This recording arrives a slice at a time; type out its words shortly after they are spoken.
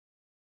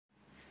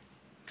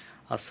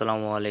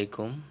আসসালামু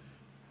আলাইকুম।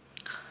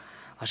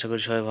 আশা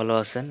করি সবাই ভালো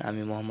আছেন।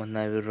 আমি মোহাম্মদ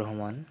নাবিউর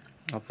রহমান।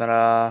 আপনারা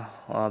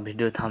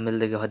ভিডিওর থাম্বনেল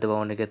দেখে হয়তোবা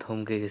অনেকে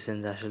থমকে গেছেন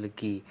যে আসলে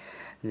কি,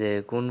 যে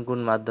কোন কোন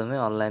মাধ্যমে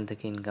অনলাইন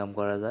থেকে ইনকাম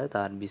করা যায়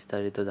তার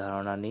বিস্তারিত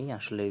ধারণা নেই।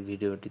 আসলে এই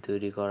ভিডিওটি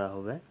তৈরি করা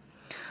হবে।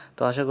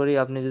 তো আশা করি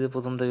আপনি যদি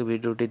প্রথম থেকে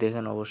ভিডিওটি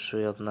দেখেন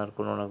অবশ্যই আপনার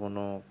কোনো না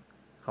কোনো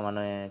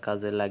মানে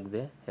কাজে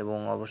লাগবে এবং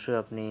অবশ্যই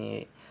আপনি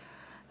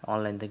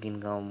অনলাইন থেকে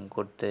ইনকাম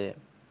করতে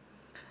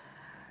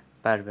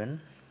পারবেন।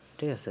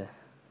 ঠিক আছে?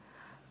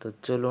 তো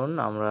চলুন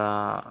আমরা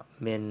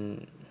মেন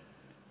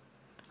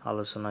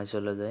আলোচনায়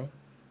চলে যাই।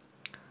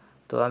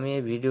 তো আমি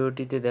এই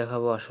ভিডিওটিতে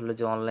দেখাবো আসলে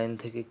যে অনলাইন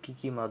থেকে কি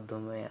কি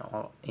মাধ্যমে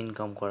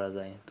ইনকাম করা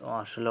যায়। তো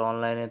আসলে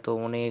অনলাইনে তো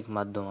অনেক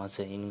মাধ্যম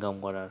আছে ইনকাম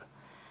করার।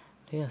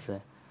 ঠিক আছে?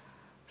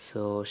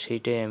 সো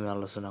সেইটাই আমি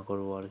আলোচনা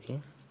করব আর কি।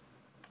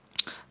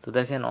 তো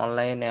দেখেন,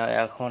 অনলাইনে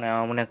এখন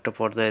এমন একটা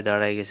পর্যায়ে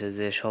দাঁড়ায় গেছে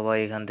যে সবাই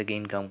এখান থেকে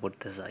ইনকাম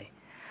করতে চায়।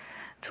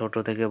 ছোট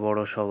থেকে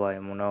বড় সবাই,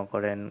 মনে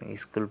করেন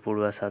স্কুল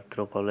পড়ুয়া ছাত্র,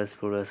 কলেজ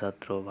পড়ুয়া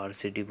ছাত্র,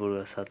 ভার্সিটি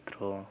পড়ুয়া ছাত্র,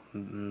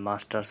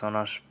 মাস্টার্স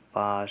অনার্স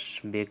পাস,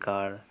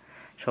 বেকার,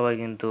 সবাই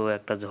কিন্তু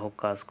একটা ঝোঁক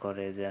কাজ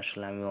করে যে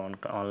আসলে আমি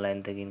অনলাইন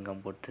থেকে ইনকাম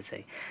করতে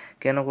চাই।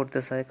 কেন করতে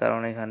চাই?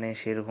 কারণ এখানে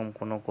সেরকম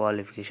কোনো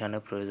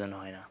কোয়ালিফিকেশানের প্রয়োজন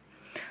হয় না।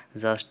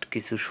 জাস্ট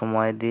কিছু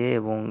সময় দিয়ে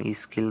এবং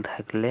স্কিল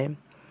থাকলে,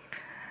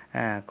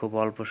 হ্যাঁ, খুব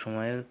অল্প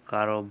সময়ে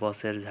কারো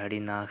বসের ঝাড়ি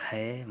না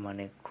খায়ে,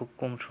 মানে খুব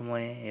কম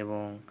সময়ে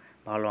এবং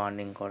ভালো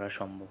আর্নিং করা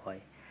সম্ভব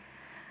হয়।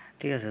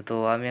 ঠিক আছে? তো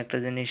আমি একটা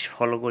জিনিস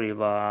ফলো করি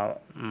বা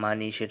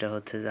মানি, সেটা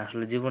হচ্ছে যে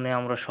আসলে জীবনে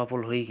আমরা সফল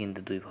হই কিন্তু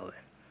দুইভাবে।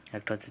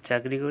 একটা হচ্ছে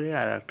চাকরি করি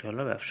আর একটা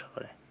হলো ব্যবসা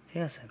করে।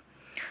 ঠিক আছে?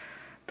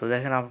 তো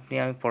দেখেন,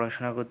 আমি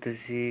পড়াশোনা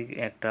করতেছি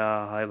একটা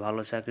হয়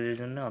ভালো চাকরির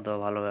জন্য অথবা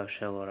ভালো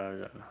ব্যবসা করার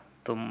জন্য।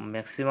 তো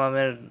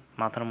ম্যাক্সিমামের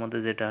মাথার মধ্যে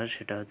যেটা হয়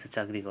সেটা হচ্ছে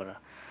চাকরি করা।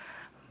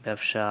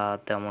 ব্যবসা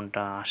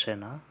তেমনটা আসে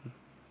না,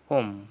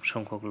 কম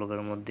সংখ্যক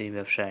লোকের মধ্যেই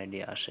ব্যবসা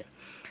আইডিয়া আসে।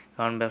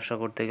 কারণ ব্যবসা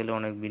করতে গেলে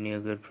অনেক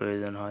বিনিয়োগের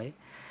প্রয়োজন হয়।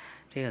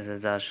 ঠিক আছে?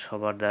 যা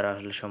সবার দ্বারা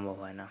আসলে সম্ভব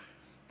হয় না।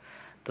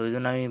 তো ওই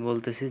জন্য আমি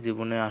বলতেছি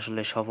জীবনে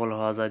আসলে সফল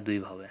হওয়া যায়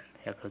দুইভাবে,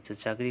 একটা হচ্ছে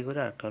চাকরি করে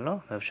আর একটা হলো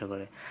ব্যবসা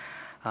করে।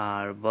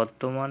 আর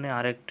বর্তমানে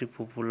আরেকটি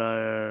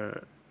পপুলার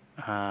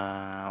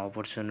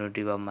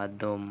অপরচুনিটি বা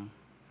মাধ্যম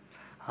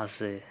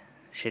আছে,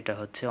 সেটা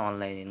হচ্ছে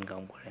অনলাইন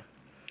ইনকাম করে।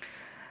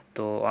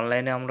 তো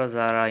অনলাইনে আমরা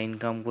যারা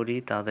ইনকাম করি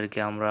তাদেরকে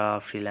আমরা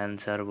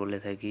ফ্রিল্যান্সার বলে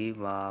থাকি,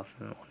 বা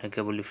অনেকে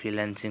বলি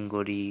ফ্রিল্যান্সিং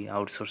করি,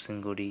 আউটসোর্সিং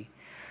করি।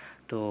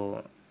 তো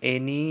এই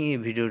নিয়ে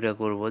ভিডিওটা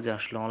করব যে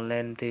আসলে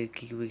অনলাইন থেকে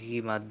কী কী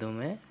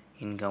মাধ্যমে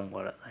ইনকাম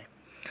করা যায়।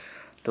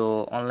 তো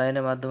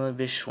অনলাইনের মাধ্যমে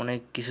বেশ অনেক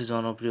কিছু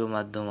জনপ্রিয়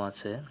মাধ্যম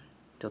আছে।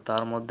 তো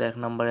তার মধ্যে এক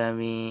নম্বরে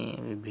আমি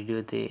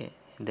ভিডিওতে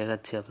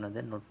দেখাচ্ছি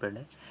আপনাদের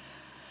নোটপ্যাডে,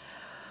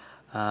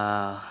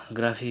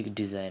 গ্রাফিক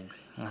ডিজাইন।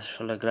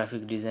 আসলে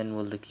গ্রাফিক ডিজাইন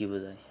বলতে কী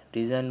বোঝায়?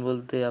 ডিজাইন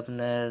বলতে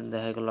আপনার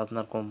দেখা গেলো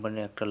আপনার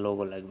কোম্পানির একটা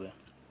লোগো লাগবে।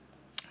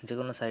 যে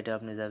কোনো সাইটে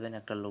আপনি যাবেন,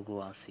 একটা লোগো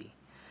আসি।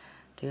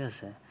 ঠিক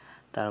আছে?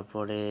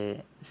 তারপরে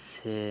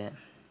সে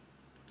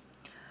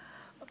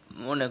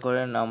মনে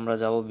করেন আমরা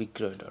যাব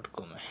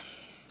বিক্রয়.com-এ,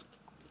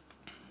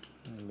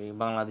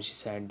 বাংলাদেশি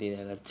সাইট দিয়ে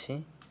দেখাচ্ছি।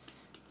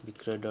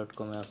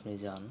 বিক্রয়.com-এ আপনি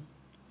যান,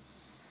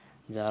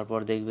 যাওয়ার পর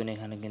দেখবেন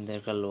এখানে কিন্তু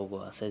একটা লোগো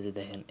আছে, যে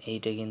দেখেন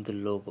এইটা কিন্তু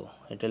লোগো।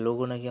 এটা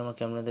লোগো নাকি আমরা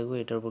কেমনে দেখবো?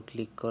 এটার উপর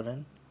ক্লিক করেন।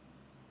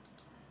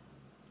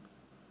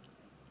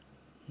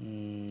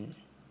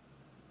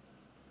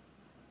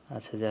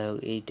 আচ্ছা, যাই হোক,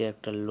 এইটা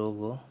একটা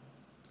লোগো।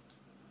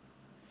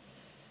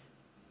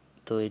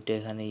 তো এটা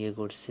এখানে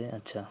করছে।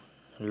 আচ্ছা,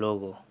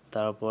 লোগো।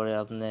 তারপরে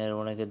আপনার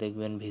অনেকে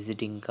দেখবেন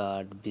ভিজিটিং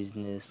কার্ড,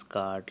 বিজনেস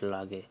কার্ড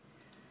লাগে।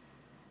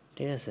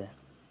 ঠিক আছে?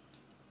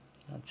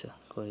 আচ্ছা,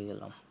 কই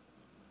গেলাম?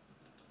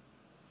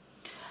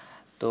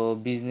 তো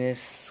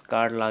বিজনেস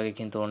কার্ড লাগে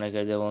কিন্তু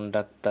অনেকে, যেমন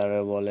ডাক্তার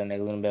বলেন,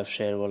 একজন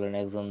ব্যবসায়ীর বলেন,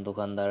 একজন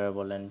দোকানদারের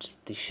বলেন।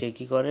 সে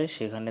কী করে?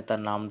 সেখানে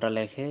তার নামটা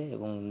লেখে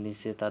এবং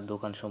নিচে তার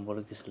দোকান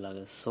সম্পর্কে কিছু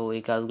লাগে। সো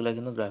এই কাজগুলো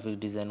কিন্তু গ্রাফিক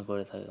ডিজাইন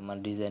করে থাকে, মানে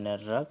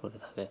ডিজাইনাররা করে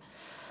থাকে।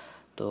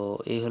 তো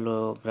এই হলো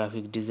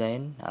গ্রাফিক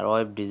ডিজাইন আর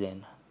ওয়েব ডিজাইন।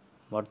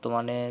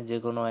 বর্তমানে যে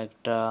কোনো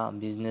একটা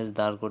বিজনেস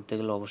দাঁড় করতে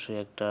গেলে অবশ্যই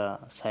একটা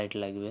সাইট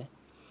লাগবে।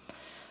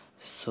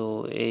 সো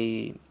এই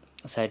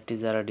সাইটটি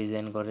যারা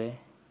ডিজাইন করে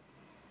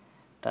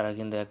তারা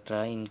কিন্তু একটা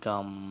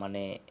ইনকাম,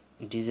 মানে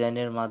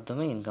ডিজাইনের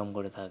মাধ্যমে ইনকাম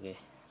করে থাকে।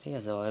 ঠিক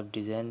আছে? Web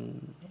design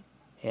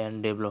and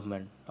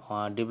development.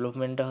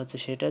 ডেভেলপমেন্টটা হচ্ছে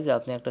সেটা যে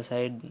আপনি একটা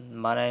সাইট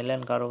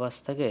বানাইলেন কারো কাছ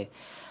থেকে,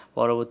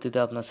 পরবর্তীতে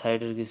আপনার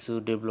সাইটের কিছু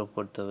ডেভেলপ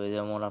করতে হবে।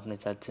 যেমন আপনি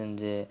চাচ্ছেন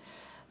যে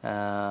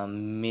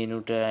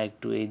মেনুটা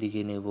একটু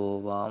এইদিকে নেব,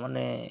 বা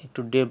মানে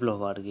একটু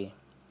ডেভেলপ আর কি।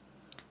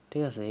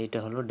 ঠিক আছে? এইটা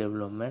হলো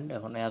ডেভেলপমেন্ট।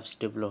 এখন অ্যাপস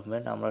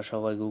ডেভেলপমেন্ট, আমরা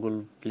সবাই গুগল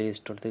প্লে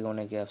স্টোর থেকে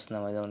অনেক অ্যাপস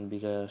নামাই, যেমন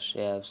বিকাশ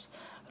অ্যাপস,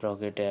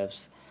 রকেট অ্যাপস,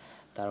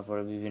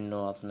 তারপরে বিভিন্ন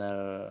আপনার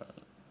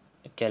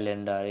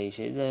ক্যালেন্ডার, এই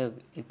সেই যাই হোক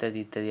ইত্যাদি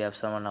ইত্যাদি অ্যাপস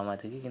আমরা নামাই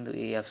থাকি। কিন্তু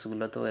এই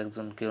অ্যাপসগুলো তো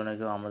একজন কেউ না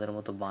কেউ আমাদের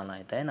মতো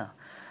বানায়, তাই না?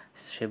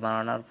 সে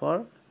বানানোর পর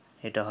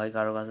এটা হয়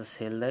কারো কাছে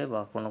সেল দেয়, বা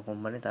কোনো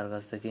কোম্পানি তার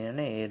কাছ থেকে কিনে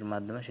নেয়, এর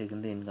মাধ্যমে সে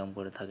কিন্তু ইনকাম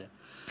করে থাকে।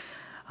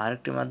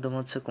 আরেকটি মাধ্যম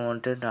হচ্ছে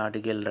কন্টেন্ট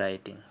আর্টিকেল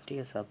রাইটিং। ঠিক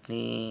আছে, আপনি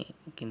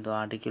কিন্তু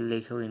আর্টিকেল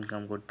লিখেও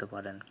ইনকাম করতে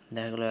পারেন।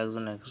 দেখা গেলো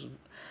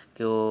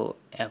কেউ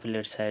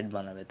অ্যাফিলিয়েট সাইট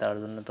বানাবে, তার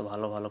জন্য তো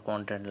ভালো ভালো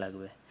কন্টেন্ট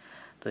লাগবে।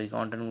 তো এই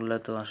কন্টেন্টগুলো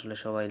তো আসলে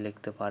সবাই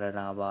লিখতে পারে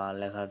না, বা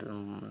লেখার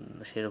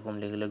সেরকম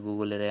লিখলে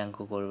গুগলে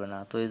র্যাঙ্কও করবে না।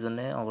 তো এই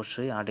জন্যে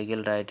অবশ্যই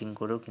আর্টিকেল রাইটিং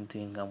করেও কিন্তু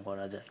ইনকাম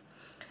করা যায়।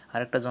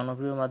 আরেকটা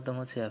জনপ্রিয় মাধ্যম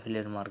হচ্ছে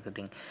অ্যাফিলিয়েট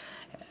মার্কেটিং।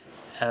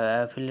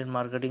 অ্যাফিলিয়েট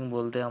মার্কেটিং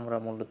বলতে আমরা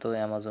মূলত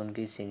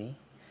অ্যামাজনকেই চিনি।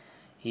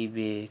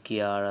 ইবে,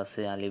 কেয়ার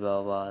আছে,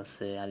 আলিবাবা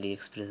আছে, আলি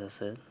এক্সপ্রেস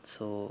আছে।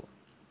 সো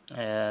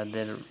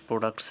এদের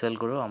প্রোডাক্ট সেল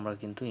করেও আমরা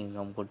কিন্তু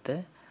ইনকাম করতে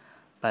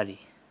পারি।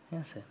 ঠিক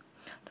আছে,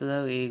 তো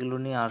দেখো এইগুলো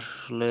নিয়ে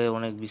আসলে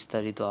অনেক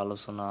বিস্তারিত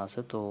আলোচনা আছে।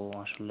 তো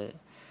আসলে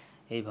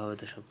এইভাবে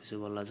তো সব কিছু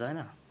বলা যায়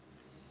না।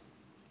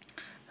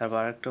 তারপর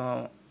আরেকটা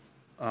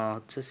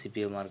হচ্ছে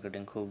সিপিও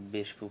মার্কেটিং, খুব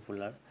বেশ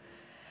পপুলার।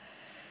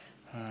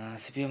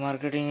 সিপিএ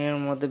মার্কেটিংয়ের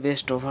মধ্যে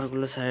বেস্ট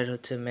অফারগুলো সাইট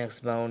হচ্ছে ম্যাক্স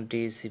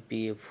বাউন্টি,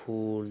 সিপিএ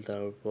ফুল,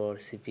 তারপর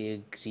সিপিএ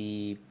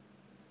গ্রিপ,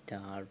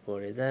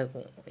 তারপরে দেখ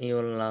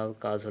ইওনলাভ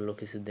কাজ হলো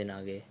কিছুদিন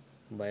আগে,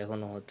 বা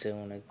এখনও হচ্ছে।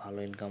 অনেক ভালো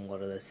ইনকাম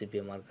করা যায়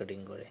সিপিএ মার্কেটিং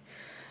করে।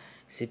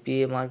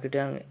 সিপিএ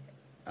মার্কেটিং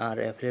আর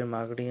অ্যাফিলিয়েট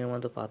মার্কেটিংয়ের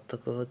মধ্যে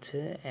পার্থক্য হচ্ছে,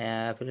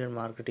 অ্যাফিলিয়েট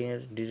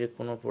মার্কেটিংয়ের ডিরেক্ট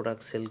কোনো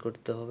প্রোডাক্ট সেল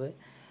করতে হবে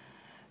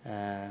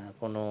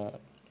কোনো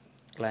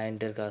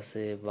ক্লায়েন্টের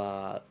কাছে বা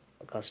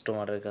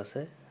কাস্টমারের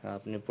কাছে।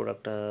 আপনি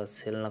প্রোডাক্টটা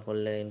সেল না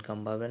করলে ইনকাম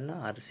পাবেন না।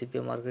 আর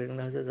সিপিএ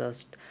মার্কেটিংটা হচ্ছে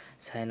জাস্ট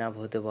সাইন আপ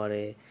হতে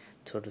পারে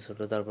ছোটো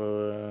ছোটো, তারপর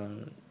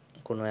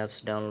কোনো অ্যাপস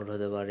ডাউনলোড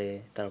হতে পারে,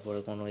 তারপরে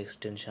কোনো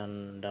এক্সটেনশান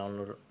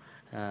ডাউনলোড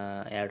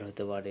অ্যাড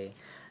হতে পারে,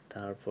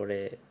 তারপরে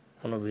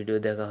কোনো ভিডিও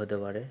দেখা হতে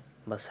পারে,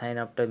 বা সাইন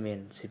আপটা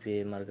মেন সিপিএ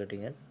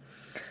মার্কেটিংয়ের।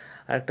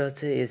 আরেকটা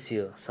হচ্ছে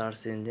এসইও, সার্চ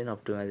ইঞ্জিন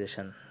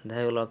অপটিমাইজেশন।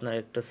 দেখা গেলো আপনার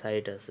একটা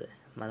সাইট আছে,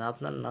 মানে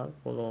আপনার না,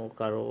 কোনো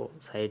কারো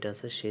সাইট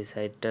আছে, সেই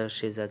সাইটটা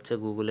সে যাচ্ছে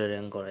গুগলে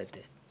র্যাঙ্ক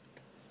করাইতে।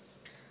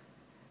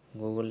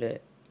 গুগলে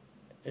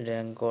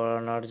র্যাঙ্ক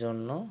করানোর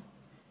জন্য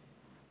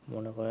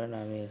মনে করেন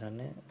আমি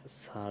এখানে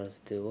সার্চ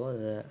দেব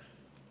যে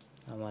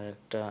আমার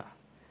একটা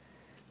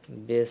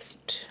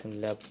best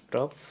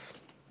laptop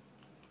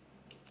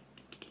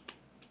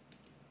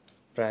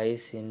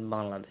price in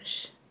Bangladesh.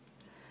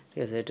 ঠিক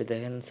আছে, এটা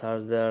দেখেন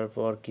সার্চ দেওয়ার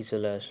পর কী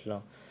চলে আসলো,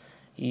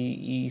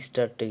 ই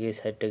স্টার টেক, এই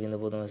সাইটটা কিন্তু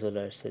প্রথমে চলে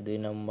আসছে। 2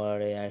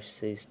 নম্বরে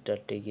আসছে স্টার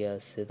টেকে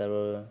আসছে,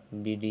 তারপর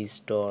বিডি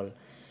স্টল,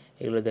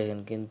 এগুলো দেখেন।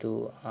 কিন্তু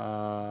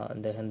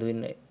দেখেন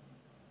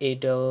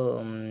এইটাও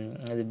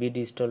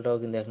বিডি স্টলটাও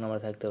কিন্তু 1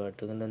 নম্বরে থাকতে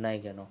পারতো, কিন্তু নাই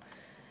কেন,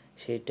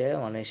 সেইটা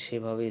মানে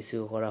সেভাবে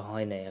এসইও করা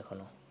হয় নাই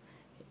এখনও।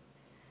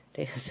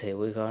 ঠিক আছে,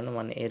 ওই কারণে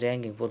মানে এই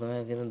র্যাঙ্কিং প্রথমে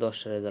কিন্তু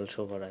 10টা রেজাল্ট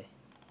শো করায়।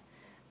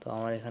 তো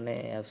আমার এখানে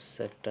অ্যাপস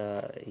একটা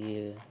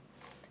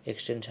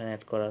এক্সটেনশান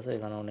অ্যাড করা আছে,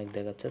 এখানে অনেক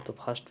দেখাচ্ছে। তো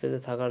ফার্স্ট পেজে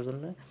থাকার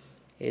জন্য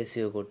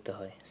এসইও করতে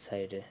হয়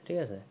সাইটে। ঠিক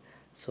আছে,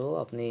 সো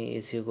আপনি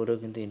এসইও করেও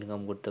কিন্তু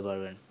ইনকাম করতে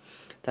পারবেন।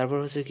 তারপর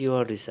হচ্ছে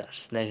কিওয়ার্ড রিসার্চ।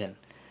 দেখেন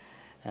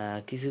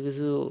কিছু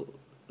কিছু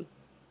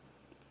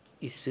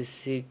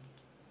স্পেসিফিক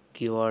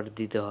কিওয়ার্ড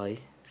দিতে হয়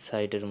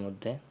সাইটের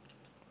মধ্যে,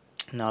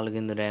 নাহলে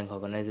কিন্তু র্যাঙ্ক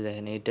হবে না। এই যে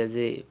দেখেন, এটা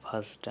যে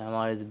ফার্স্ট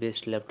আমার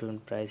best laptop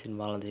price in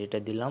Bangladesh, এটা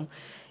দিলাম,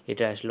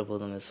 এটা আসলো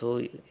প্রথমে। সো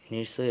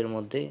নিশ্চয়ই এর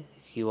মধ্যে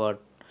কিওয়ার্ড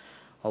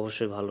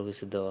অবশ্যই ভালো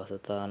কিছু দেওয়া আছে,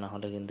 তা না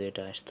হলে কিন্তু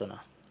এটা আসতো না।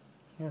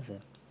 ঠিক আছে,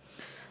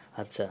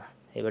 আচ্ছা,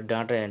 এবার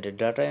ডাটা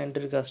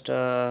এন্ট্রির কাজটা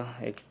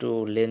একটু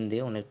লেন্দি,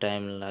 অনেক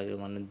টাইম লাগে,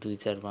 মানে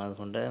 2-4-5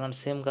 ঘন্টা, মানে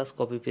সেম কাজ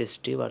কপি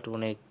পেস্টই, বাট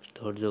অনেক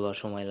ধৈর্য বা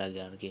সময়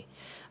লাগে আর কি।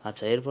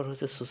 আচ্ছা, এরপর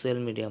হচ্ছে সোশ্যাল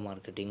মিডিয়া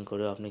মার্কেটিং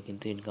করেও আপনি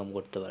কিন্তু ইনকাম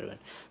করতে পারবেন।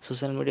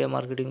 সোশ্যাল মিডিয়া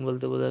মার্কেটিং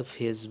বলতে বোঝায়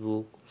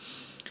Facebook,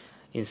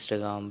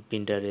 Instagram,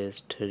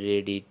 Pinterest,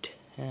 Reddit,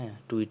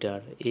 Twitter,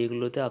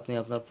 এইগুলোতে আপনি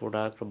আপনার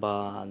প্রোডাক্ট বা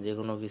যে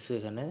কোনো কিছু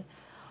এখানে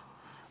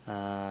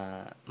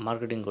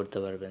মার্কেটিং করতে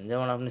পারবেন।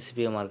 যেমন আপনি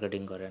সিপিএ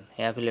মার্কেটিং করেন,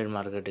 অ্যাফিলিয়েট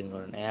মার্কেটিং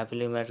করেন,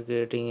 অ্যাফিলিয়েট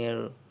মার্কেটিংয়ের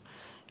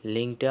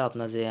লিঙ্কটা,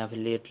 আপনার যে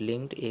অ্যাফিলিয়েট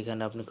লিঙ্ক,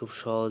 এখানে আপনি খুব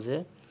সহজে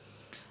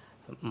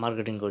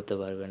মার্কেটিং করতে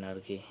পারবেন আর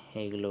কি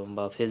এইগুলো।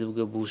 বা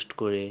ফেসবুকে বুস্ট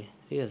করে,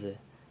 ঠিক আছে,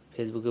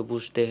 ফেসবুকে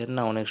বুস্ট দেখেন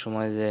না অনেক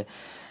সময়, যে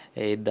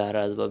এই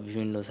দারাজ বা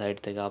বিভিন্ন সাইট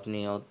থেকে আপনি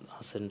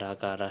আছেন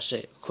ঢাকা,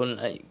 রাজশাহী,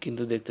 খুলনায়,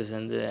 কিন্তু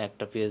দেখতেছেন যে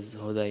একটা পেজ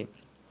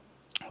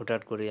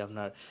হঠাৎ করে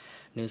আপনার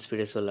নিউজ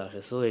ফিডে চলে আসে।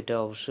 সো এটা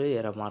অবশ্যই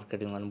এরা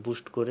মার্কেটিং, মানে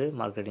বুস্ট করে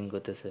মার্কেটিং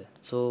করতেছে।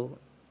 সো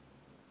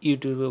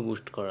ইউটিউবে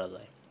বুস্ট করা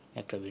যায়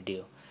একটা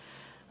ভিডিও,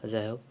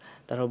 যাই হোক।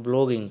 তারপর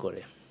ব্লগিং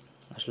করে।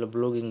 আসলে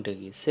ব্লগিংটা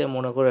কি, সে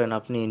মনে করেন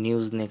আপনি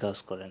নিউজ নিয়ে কাজ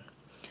করেন,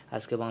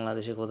 আজকে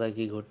বাংলাদেশে কোথায়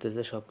কী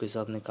ঘটতেছে সব কিছু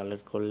আপনি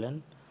কালেক্ট করলেন,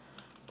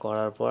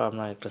 করার পর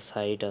আপনার একটা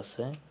সাইট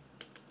আছে,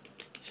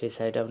 সেই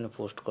সাইটে আপনি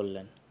পোস্ট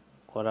করলেন,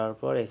 করার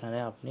পর এখানে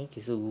আপনি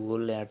কিছু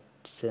গুগল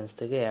অ্যাডসেন্স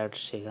থেকে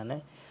সেখানে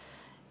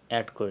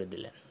অ্যাড করে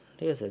দিলেন।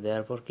 ঠিক আছে,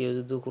 দেওয়ার পর কেউ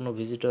যদি কোনো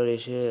ভিজিটর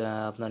এসে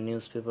আপনার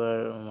নিউজ পেপার,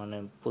 মানে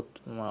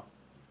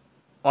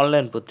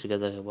অনলাইন পত্রিকা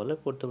যাকে বলে,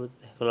 পড়তে পড়তে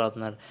দেখা গেলো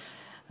আপনার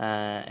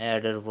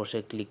অ্যাডের উপর সে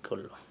ক্লিক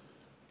করলো।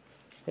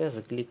 ঠিক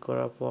আছে, ক্লিক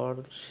করার পর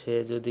সে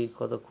যদি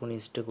কতক্ষণ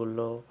স্টে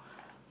করলো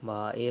বা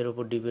এর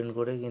উপর ডিপেন্ড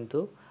করে কিন্তু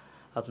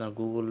আপনার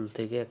গুগল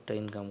থেকে একটা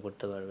ইনকাম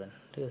করতে পারবেন।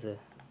 ঠিক আছে,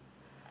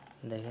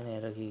 দেখেন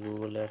এরা কি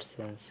গুগল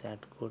অ্যাডসেন্স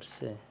অ্যাড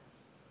করছে,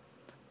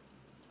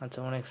 আচ্ছা,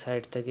 অনেক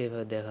সাইট থেকে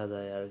এভাবে দেখা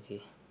যায় আর কি।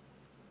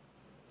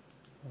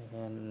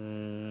 এখান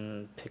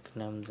ফেক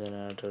নাম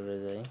জেনারেটরে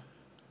যাই।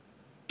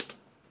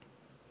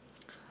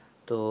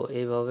 তো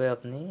এইভাবে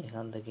আপনি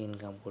এখান থেকে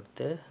ইনকাম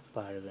করতে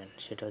পারবেন,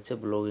 সেটা হচ্ছে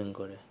ব্লগিং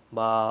করে,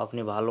 বা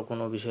আপনি ভালো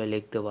কোনো বিষয়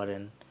লিখতে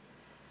পারেন,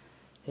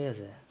 ঠিক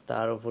আছে,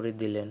 তার উপরে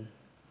দিলেন,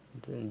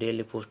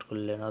 ডেইলি পোস্ট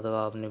করলেন, অথবা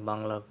আপনি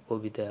বাংলা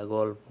কবিতা,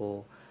 গল্প,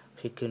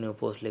 শিক্ষণীয়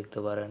পোস্ট লিখতে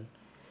পারেন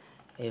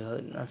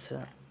এইভাবে। আচ্ছা,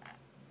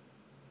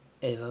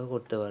 এইভাবে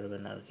করতে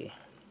পারবেন আর কি,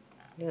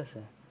 ঠিক আছে।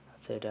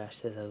 আচ্ছা, এটা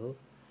আসতে থাকুক।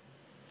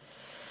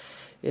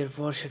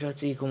 এরপর সেটা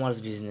হচ্ছে ই কমার্স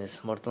বিজনেস।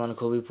 বর্তমানে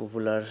খুবই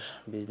পপুলার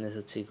বিজনেস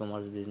হচ্ছে ই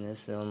কমার্স বিজনেস,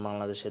 যেমন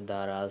বাংলাদেশের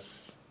দারাজ,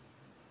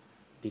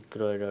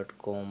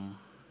 বিক্রয়.com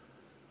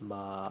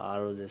বা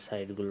আরও যে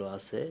সাইটগুলো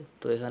আছে।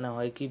 তো এখানে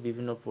হয় কি,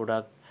 বিভিন্ন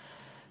প্রোডাক্ট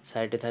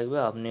সাইটে থাকবে,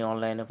 আপনি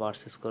অনলাইনে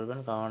পারচেস করবেন,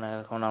 কারণ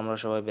এখন আমরা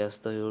সবাই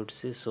ব্যস্ত হয়ে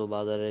উঠছি। সো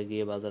বাজারে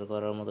গিয়ে বাজার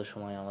করার মতো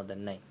সময় আমাদের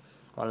নেই।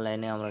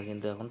 অনলাইনে আমরা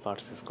কিন্তু এখন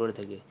পারচেস করে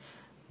থাকি।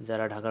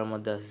 যারা ঢাকার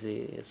মধ্যে আছি,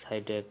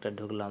 সাইটে একটা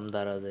ঢুকলাম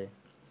দারাজে,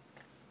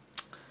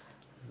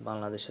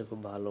 বাংলাদেশে খুব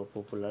ভালো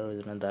পপুলার, ওই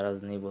জন্য দারাজ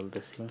নিয়ে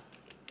বলতেছি।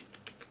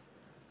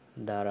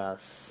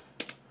 দারাজ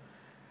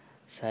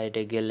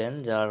সাইটে গেলেন,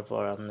 যাওয়ার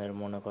পর আপনার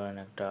মনে করেন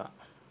একটা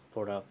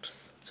প্রোডাক্ট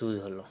চুজ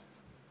হলো।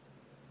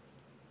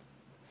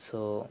 সো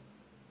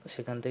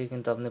সেখান থেকে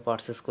কিন্তু আপনি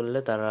পারচেস করলে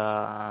তারা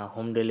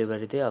হোম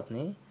ডেলিভারিতে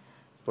আপনি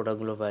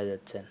প্রোডাক্টগুলো পেয়ে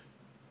যাচ্ছেন,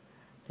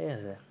 ঠিক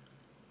আছে।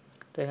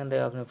 তো এখান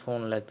থেকে আপনি ফোন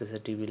লাগতেছে,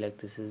 টিভি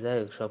লাগতেছে, যাই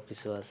হোক সব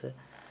কিছু আছে।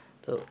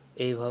 তো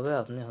এইভাবে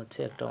আপনি হচ্ছে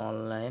একটা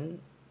অনলাইন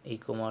ই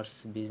কমার্স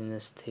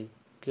বিজনেস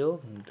থেকেও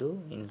কিন্তু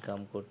ইনকাম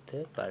করতে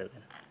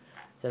পারবেন।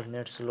 যাক,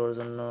 নেট স্লোর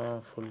জন্য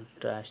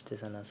ফুলটা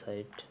আসতেছে না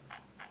সাইট।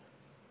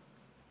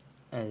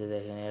 এই যে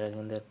দেখেন, এরা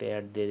কিন্তু একটা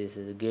অ্যাড দিয়ে দিয়েছে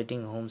যে গেটিং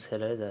হোম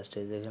স্যালারি জাস্ট।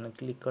 এই যে এখানে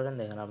ক্লিক করেন,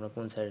 দেখেন আপনার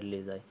কোন সাইডে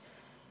নিয়ে যায়,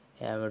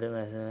 অ্যামেডে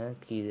মেসেজ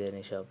কী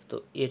জানি সব। তো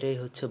এটাই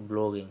হচ্ছে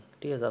ব্লগিং,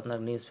 ঠিক আছে। আপনার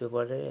নিউজ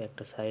পেপারে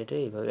একটা সাইটে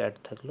এইভাবে অ্যাড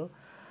থাকলো,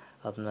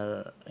 আপনার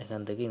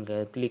এখান থেকে ইনকাম,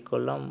 ক্লিক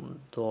করলাম,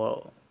 তো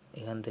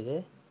এখান থেকে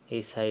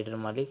এই সাইটের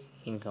মালিক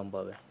ইনকাম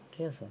পাবে,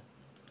 ঠিক আছে।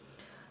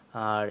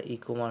 আর ই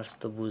কমার্স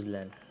তো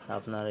বুঝলেন,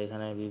 আপনার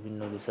এখানে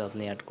বিভিন্ন কিছু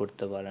আপনি অ্যাড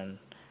করতে পারেন।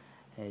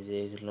 এই যে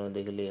এগুলো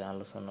দেখলে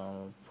আলোচনা,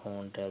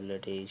 ফোন,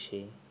 ট্যাবলেট, এই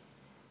সেই।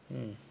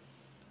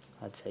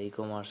 আচ্ছা, ই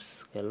কমার্স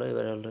গেল।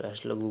 এবার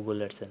আসলে গুগল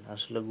অ্যাডসেন্স।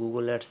 আসলে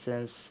গুগল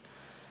অ্যাডসেন্স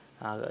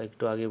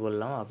একটু আগে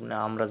বললাম,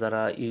 আমরা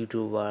যারা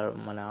ইউটিউবার,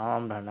 মানে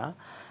আমরা না,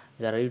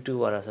 যারা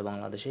ইউটিউবার আছে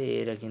বাংলাদেশে,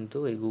 এরা কিন্তু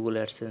এই গুগল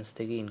অ্যাডসেন্স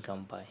থেকে ইনকাম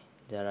পায়।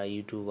 যারা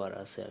ইউটিউবার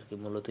আছে আর কি,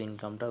 মূলত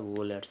ইনকামটা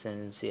গুগল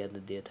অ্যাডসেন্স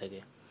এদের দিয়ে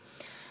থাকে।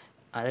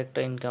 আরেকটা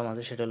ইনকাম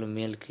আছে, সেটা হলো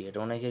মেল ক্রিয়েট।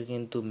 অনেকের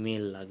কিন্তু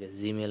মেল লাগে,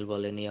 জিমেল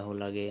বলেন, ইয়াহু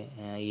লাগে,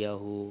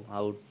 ইয়াহু,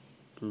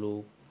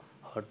 আউটলুক,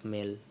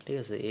 হটমেল, ঠিক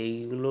আছে।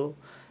 এইগুলো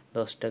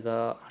 10 টাকা,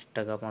 8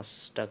 টাকা, 5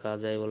 টাকা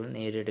যাই বলেন,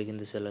 এই রেটে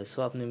কিন্তু সেল হয়। সো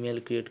আপনি মেল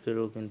ক্রিয়েট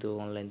করেও কিন্তু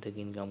অনলাইন থেকে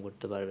ইনকাম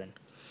করতে পারবেন।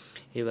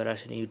 এবার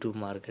আসেন ইউটিউব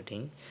মার্কেটিং।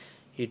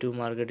 ইউটিউব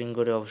মার্কেটিং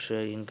করে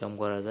অবশ্যই ইনকাম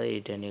করা যায়,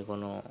 এটা নিয়ে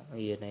কোনো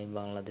ইয়ে নেই।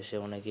 বাংলাদেশে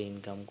অনেকে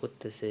ইনকাম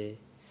করতেছে,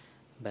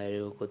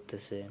 বাইরেও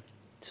করতেছে।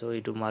 সো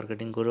ইউটিউব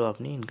মার্কেটিং করেও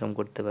আপনি ইনকাম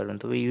করতে পারবেন।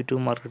 তবে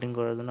ইউটিউব মার্কেটিং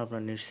করার জন্য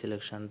আপনার নিশ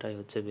সিলেকশানটাই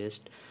হচ্ছে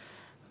বেস্ট,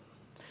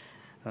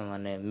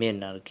 মানে মেন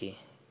আর কি।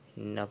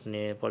 আপনি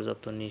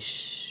পর্যাপ্ত নিশ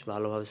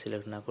ভালোভাবে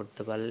সিলেক্ট না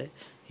করতে পারলে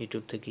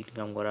ইউটিউব থেকে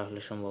ইনকাম করা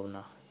হলে সম্ভব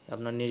না।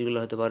 আপনার নিশগুলো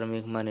হতে পারে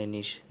মেক মানে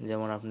নিশ,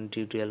 যেমন আপনি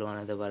টিউটোরিয়াল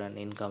বানাতে পারেন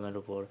ইনকামের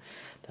উপর,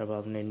 তারপর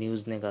আপনি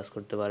নিউজ নিয়ে কাজ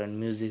করতে পারেন,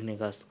 মিউজিক নিয়ে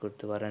কাজ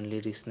করতে পারেন,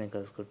 লিরিক্স নিয়ে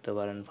কাজ করতে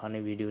পারেন, ফানি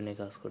ভিডিও নিয়ে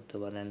কাজ করতে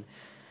পারেন,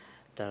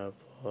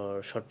 তারপর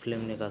শর্ট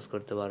ফিল্ম নিয়ে কাজ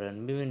করতে পারেন,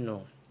 বিভিন্ন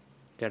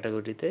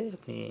ক্যাটাগরিতে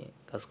আপনি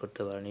কাজ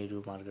করতে পারেন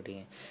ইউটিউব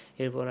মার্কেটিংয়ে।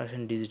 এরপর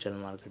আসেন ডিজিটাল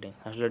মার্কেটিং।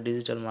 আসলে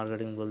ডিজিটাল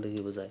মার্কেটিং বলতে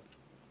কী বোঝায়?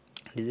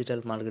 ডিজিটাল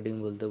মার্কেটিং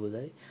বলতে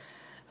বোঝায়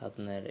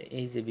আপনার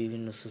এই যে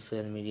বিভিন্ন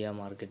সোশ্যাল মিডিয়া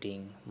মার্কেটিং,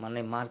 মানে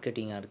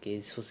মার্কেটিং আর কি।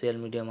 এই social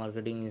media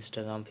marketing,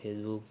 Instagram,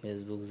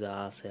 Facebook যা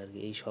আছে আর কি,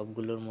 এই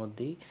সবগুলোর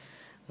মধ্যেই,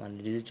 মানে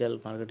ডিজিটাল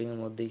মার্কেটিংয়ের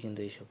মধ্যেই কিন্তু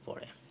এইসব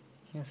পড়ে,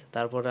 ঠিক আছে।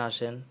 তারপরে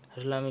আসেন,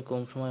 আসলে আমি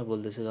কম সময়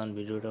বলতেছি কারণ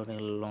ভিডিওটা অনেক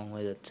লং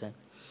হয়ে যাচ্ছে।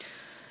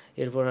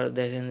 এরপর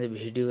দেখেন যে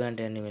ভিডিও অ্যান্ড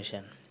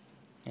অ্যানিমেশন।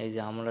 এই যে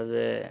আমরা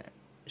যে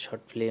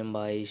শর্ট ফিল্ম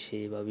বা এই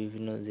সেই বা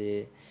বিভিন্ন যে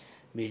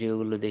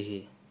ভিডিওগুলো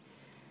দেখি,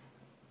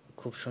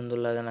 খুব সুন্দর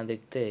লাগে না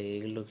দেখতে?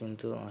 এগুলো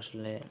কিন্তু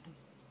আসলে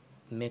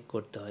মেক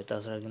করতে হয়,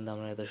 তাছাড়া কিন্তু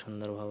আমরা এত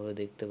সুন্দরভাবে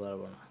দেখতে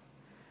পারবো না,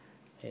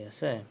 ঠিক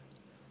আছে।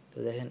 তো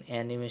দেখেন,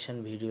 অ্যানিমেশন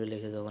ভিডিও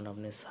লিখে যখন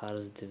আপনি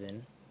সার্চ দেবেন,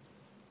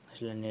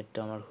 আসলে নেটটা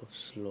আমার খুব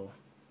স্লো।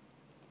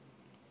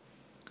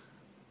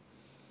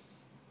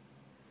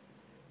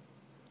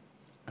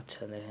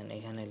 আচ্ছা দেখেন,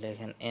 এখানে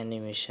লেখেন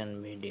অ্যানিমেশন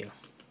ভিডিও,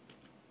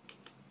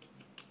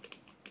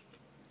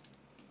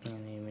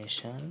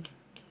 অ্যানিমেশন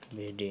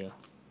ভিডিও,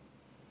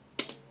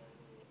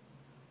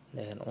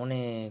 দেখেন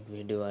অনেক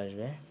ভিডিও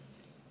আসবে।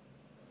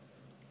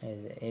 এই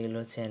যে এগুলো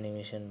হচ্ছে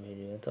অ্যানিমেশন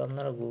ভিডিও। তো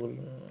আপনারা গুগল,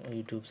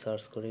 ইউটিউব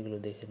সার্চ করে এগুলো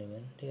দেখে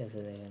নেবেন, ঠিক আছে।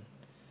 দেখেন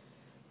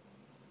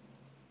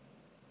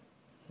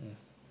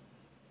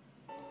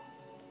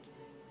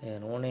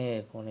দেখেন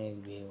অনেক অনেক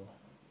ভিউ।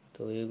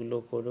 তো এগুলো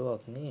করেও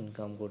আপনি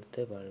ইনকাম করতে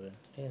পারবেন,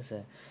 ঠিক আছে।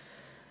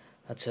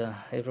 আচ্ছা,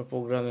 এরপর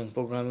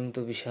প্রোগ্রামিং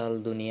তো বিশাল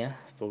দুনিয়া।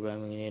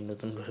 প্রোগ্রামিং নিয়ে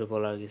নতুন করে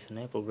বলার কিছু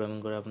নেই। প্রোগ্রামিং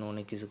করে আপনি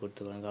অনেক কিছু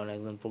করতে পারেন, কারণ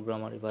একজন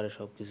প্রোগ্রামারই পারে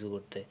সব কিছু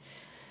করতে।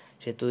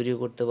 সে তৈরিও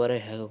করতে পারে,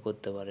 হ্যাকও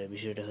করতে পারে,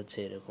 বিষয়টা হচ্ছে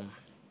এরকম,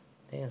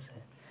 ঠিক আছে।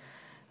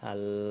 আর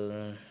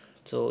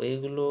তো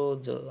এইগুলো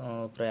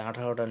প্রায়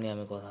 18টা নিয়ে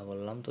আমি কথা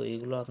বললাম। তো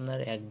এইগুলো আপনার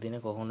একদিনে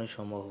কখনোই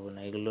সম্ভব হবে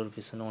না, এগুলোর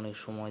পিছনে অনেক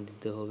সময়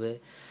দিতে হবে।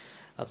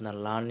 আপনার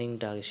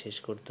লার্নিংটা আগে শেষ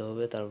করতে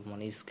হবে, তারপর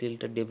মানে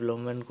স্কিলটা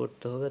ডেভেলপমেন্ট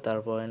করতে হবে,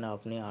 তারপরে না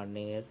আপনি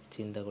আর্নিংয়ের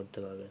চিন্তা করতে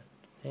পারবেন,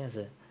 ঠিক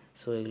আছে।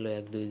 সো এগুলো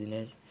 1-2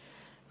 দিনের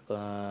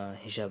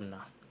হিসাব না,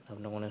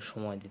 আপনাকে অনেক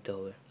সময় দিতে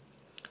হবে।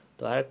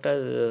 তো আরেকটা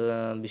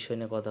বিষয়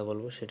নিয়ে কথা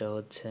বলবো, সেটা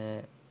হচ্ছে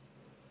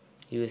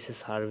ইউএসএ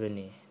সার্ভে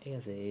নিয়ে, ঠিক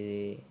আছে।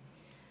 এই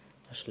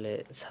আসলে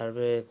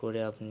সার্ভে করে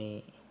আপনি,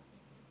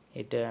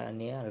 এটা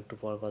নিয়ে আর একটু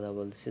পর কথা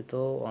বলতেছি। তো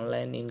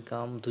অনলাইন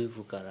ইনকাম দুই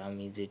প্রকার,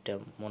 আমি যেটা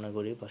মনে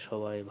করি বা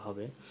সবাই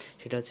ভাবে,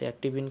 সেটা হচ্ছে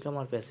অ্যাক্টিভ ইনকাম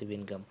আর প্যাসিভ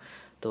ইনকাম।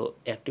 তো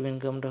অ্যাক্টিভ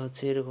ইনকামটা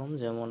হচ্ছে এরকম,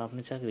 যেমন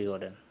আপনি চাকরি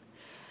করেন,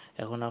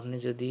 এখন আপনি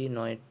যদি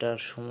 9টার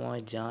সময়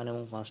যান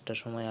এবং 5টার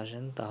সময়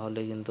আসেন, তাহলে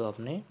কিন্তু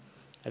আপনি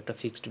একটা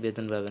ফিক্সড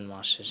বেতন পাবেন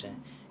মাস শেষে।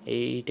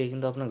 এইটা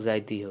কিন্তু আপনাকে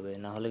যাইতেই হবে,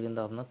 না হলে কিন্তু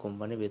আপনার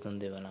কোম্পানি বেতন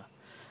দেবে না।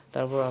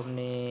 তারপর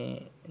আপনি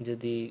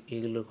যদি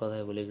এগুলোর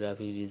কথাই বলি,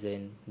 গ্রাফিক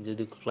ডিজাইন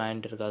যদি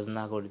ক্লায়েন্টের কাজ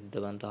না করে দিতে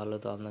পারেন, তাহলে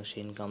তো আপনাকে সে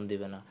ইনকাম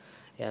দেবে না।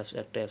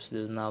 একটা অ্যাপস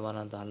যদি না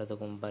বানান, তাহলে তো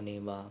কোম্পানি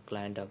বা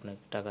ক্লায়েন্ট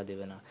আপনাকে টাকা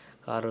দেবে না।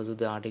 কারো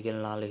যদি আর্টিকেল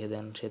না লিখে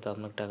দেন, সে তো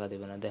আপনাকে টাকা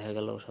দেবে না। দেখা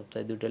গেল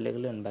সপ্তাহে 2টা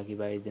লিখলেন, বাকি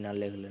 22 দিন আর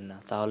লিখলেন না,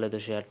 তাহলে তো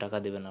সে আর টাকা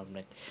দেবে না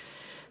আপনাকে।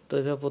 তো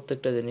এভাবে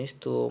প্রত্যেকটা জিনিস।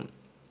 তো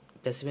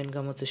প্যাসিভ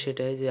ইনকাম হচ্ছে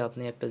সেটাই, যে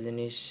আপনি একটা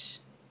জিনিস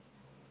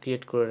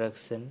ক্রিয়েট করে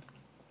রাখছেন,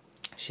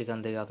 সেখান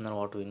থেকে আপনার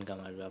অটো ইনকাম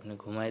আসবে। আপনি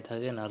ঘুমায়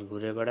থাকেন আর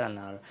ঘুরে বেড়ান,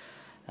 আর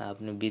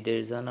আপনি বিদেশ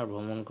যান আর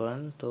ভ্রমণ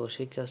করেন। তো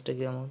সেই কাজটা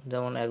কেমন,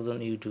 যেমন একজন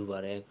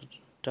ইউটিউবার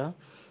একটা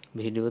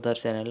ভিডিও তার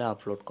চ্যানেলে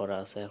আপলোড করা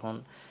আছে, এখন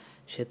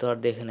সে তো আর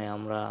দেখে নেই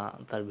আমরা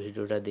তার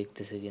ভিডিওটা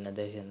দেখতেছে কি না,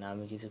 দেখেন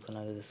আমি কিছুক্ষণ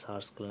আগে যে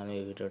সার্চ করলাম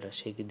এই ভিডিওটা,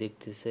 সে কি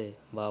দেখতেছে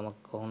বা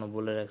আমাকে কখনো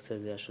বলে রাখছে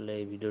যে আসলে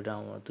এই ভিডিওটা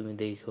তুমি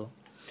দেখো।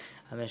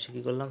 আমি এসে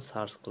কী করলাম,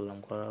 সার্চ করলাম,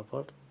 করার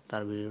পর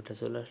তার ভিডিওটা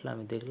চলে আসলে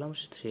আমি দেখলাম,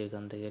 সে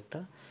এখান থেকে একটা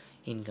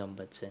ইনকাম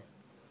পাচ্ছে,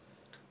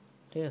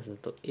 ঠিক আছে।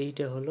 তো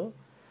এইটা হলো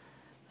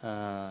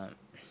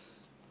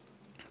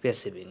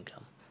প্যাসিভ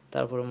ইনকাম।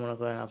 তারপরে মনে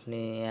করেন আপনি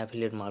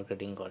অ্যাফিলিয়েট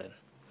মার্কেটিং করেন।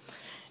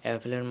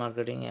 অ্যাফিলিয়েট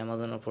মার্কেটিং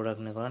অ্যামাজনের প্রোডাক্ট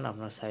নিয়ে করেন।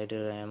 আপনার সাইটে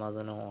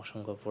অ্যামাজনে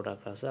অসংখ্য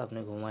প্রোডাক্ট আছে, আপনি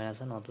ঘুমায়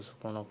আছেন, অথচ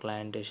কোনো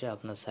ক্লায়েন্ট এসে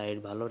আপনার সাইট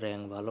ভালো,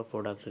 র্যাঙ্ক ভালো,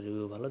 প্রোডাক্টের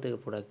রিভিউ ভালো দেখে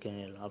প্রোডাক্ট কিনে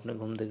নিল, আপনি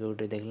ঘুম থেকে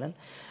উঠে দেখলেন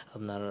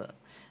আপনার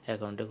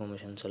অ্যাকাউন্টে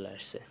কমিশন চলে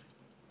আসছে,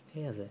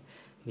 ঠিক আছে।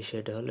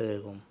 বিষয়টা হলো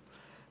এরকম।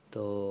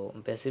 তো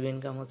প্যাসিভ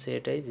ইনকাম হচ্ছে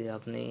এটাই, যে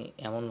আপনি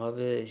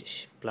এমনভাবে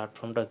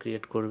প্ল্যাটফর্মটা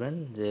ক্রিয়েট করবেন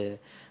যে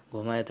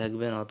ঘুমায়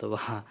থাকবেন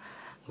অথবা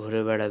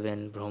ঘুরে বেড়াবেন,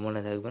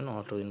 ভ্রমণে থাকবেন,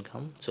 অটো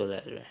ইনকাম চলে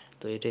আসবে।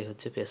 তো এটাই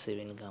হচ্ছে প্যাসিভ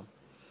ইনকাম।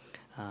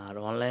 আর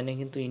অনলাইনে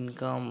কিন্তু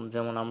ইনকাম,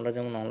 যেমন আমরা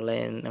যেমন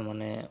অনলাইন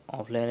মানে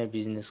অফলাইনে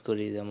বিজনেস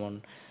করি, যেমন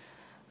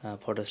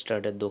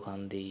ফটোস্টাটের দোকান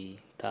দিই,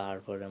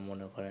 তারপরে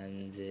মনে করেন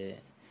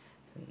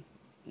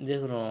যে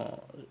কোনো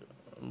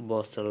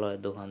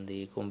বস্ত্রালয়ের দোকান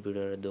দিই,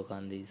 কম্পিউটারের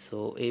দোকান দিই। সো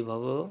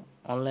এইভাবেও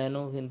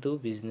অনলাইনেও কিন্তু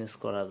বিজনেস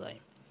করা যায়।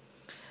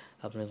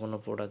 আপনি কোনো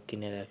প্রোডাক্ট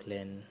কিনে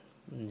রাখলেন,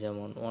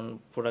 যেমন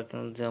প্রোডাক্ট,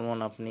 যেমন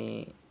আপনি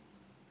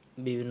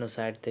বিভিন্ন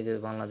সাইট থেকে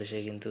বাংলাদেশে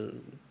কিন্তু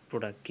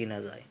প্রোডাক্ট কেনা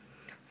যায়।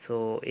 সো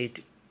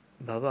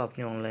এইভাবে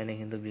আপনি অনলাইনে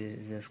কিন্তু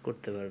বিজনেস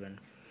করতে পারবেন।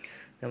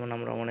 যেমন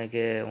আমরা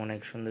অনেকে অনেক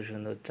সুন্দর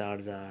সুন্দর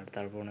চার্জার,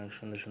 তারপর অনেক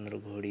সুন্দর সুন্দর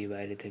ঘড়ি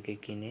বাইরে থেকে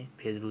কিনে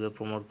ফেসবুকে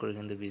প্রমোট করে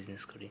কিন্তু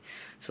বিজনেস করি।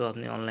 সো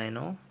আপনি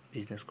অনলাইনেও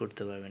বিজনেস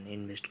করতে পারবেন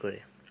ইনভেস্ট করে।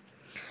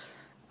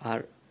 আর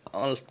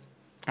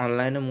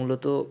অনলাইনে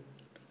মূলত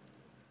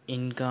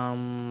ইনকাম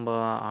বা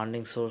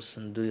আর্নিং সোর্স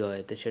দুই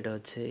হয়, তো সেটা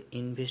হচ্ছে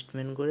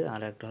ইনভেস্টমেন্ট করে,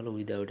 আর একটা হলো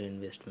উইদাউট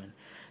ইনভেস্টমেন্ট।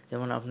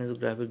 যেমন আপনি যদি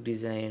গ্রাফিক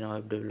ডিজাইন,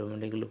 ওয়েব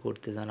ডেভেলপমেন্ট এগুলো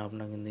করতে চান,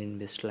 আপনার কিন্তু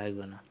ইনভেস্ট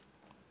লাগবে না।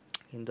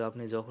 কিন্তু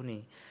আপনি যখনই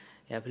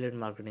অ্যাফিলিয়েট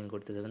মার্কেটিং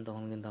করতে যাবেন,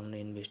 তখন কিন্তু আপনার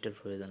ইনভেস্টের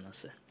প্রয়োজন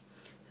আছে।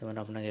 যেমন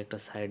আপনাকে একটা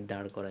সাইট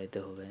দাঁড় করাইতে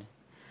হবে,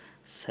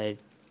 সাইট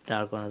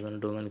দাঁড় করানোর জন্য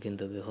ডোমেন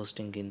কিনতে হবে,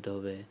 হোস্টিং কিনতে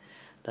হবে।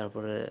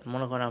 তারপরে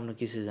মনে করেন আপনি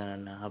কিছুই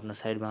জানেন না, আপনার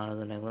সাইট বানানোর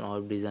জন্য একজন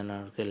ওয়েব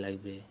ডিজাইনারকে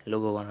লাগবে,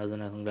 লোগো বানানোর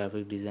জন্য একজন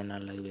গ্রাফিক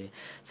ডিজাইনার লাগবে,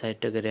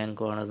 সাইটটাকে র্যাঙ্ক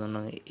করানোর জন্য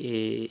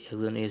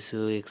একজন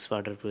এসইও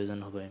এক্সপার্টের প্রয়োজন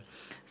হবে,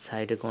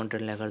 সাইটে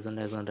কন্টেন্ট লেখার জন্য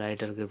একজন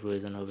রাইটারকে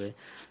প্রয়োজন হবে।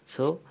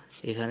 সো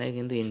এখানে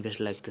কিন্তু ইনভেস্ট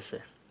লাগতেছে।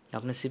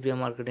 আপনি সিপিএম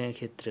মার্কেটিংয়ের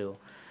ক্ষেত্রেও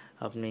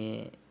আপনি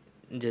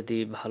যদি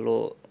ভালো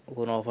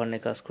কোনো অফার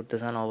নিয়ে কাজ করতে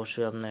চান,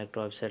 অবশ্যই আপনার একটা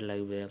ওয়েবসাইট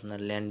লাগবে, আপনার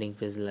ল্যান্ডিং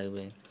পেজ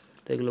লাগবে।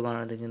 তো এগুলো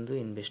বানাতে কিন্তু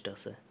ইনভেস্ট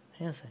আছে,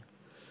 ঠিক আছে।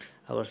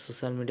 আবার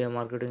সোশ্যাল মিডিয়া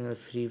মার্কেটিংয়ে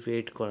ফ্রি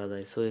পেইড করা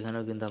যায়, সো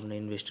এখানেও কিন্তু আপনার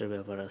ইনভেস্টের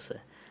ব্যাপার আছে।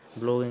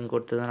 ব্লগিং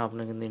করতে চান,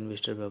 আপনার কিন্তু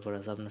ইনভেস্টের ব্যাপার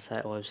আছে, আপনার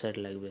ওয়েবসাইট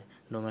লাগবে,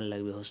 ডোমেন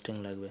লাগবে, হোস্টিং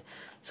লাগবে।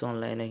 সো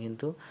অনলাইনে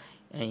কিন্তু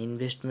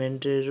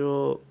ইনভেস্টমেন্টেরও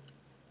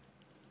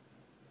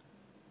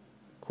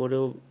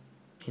করেও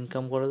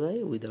ইনকাম করা যায়,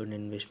 উইদাউট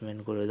ইনভেস্টমেন্ট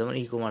করে। যেমন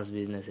ই কমার্স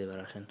বিজনেস, এবার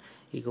আসেন,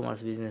 ই কমার্স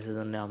বিজনেসের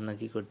জন্য আপনার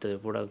কী করতে হবে,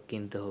 প্রোডাক্ট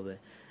কিনতে হবে,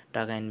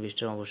 টাকা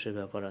ইনভেস্টের অবশ্যই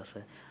ব্যাপার আছে।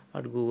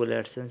 But Google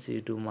AdSense,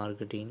 YouTube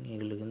marketing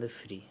এগুলো কিন্তু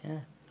ফ্রি,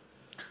 হ্যাঁ।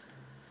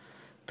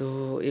 তো তো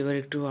এবার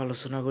একটু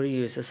আলোচনা করি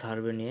ইউএসএ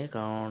সার্ভে নিয়ে,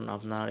 কারণ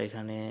আপনার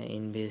এখানে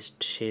ইনভেস্ট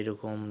সেই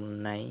রকম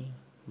নাই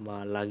বা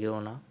লাগেও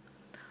না।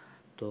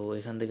 তো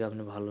এখান থেকে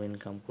আপনি ভালো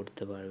ইনকাম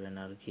করতে পারবেন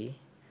আর কি,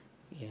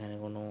 এখানে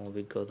কোনো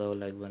অভিজ্ঞতাও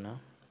লাগবে না।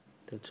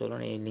 তো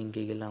চলুন এই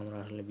লিঙ্কে গেলে আমরা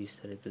আসলে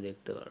বিস্তারিত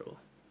দেখতে পারবো।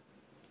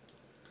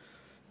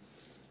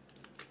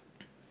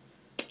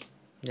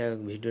 যাই হোক,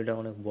 ভিডিওটা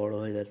অনেক বড়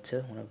হয়ে যাচ্ছে,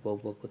 অনেক বক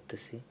বক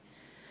করতেছি।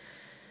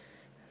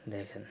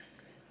 দেখেন,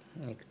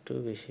 একটু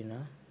বেশি না,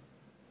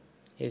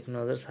 1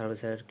 নজর সার্ভে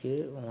আর কি।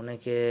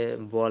 অনেকে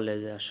বলে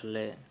যে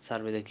আসলে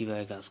সার্ভেতে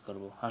কীভাবে কাজ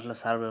করব। আসলে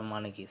সার্ভে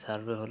মানে কি?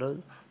 সার্ভে হলো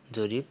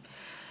জরিপ।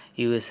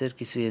 ইউএসের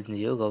কিছু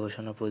এনজিও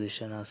গবেষণা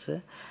প্রতিষ্ঠান আছে,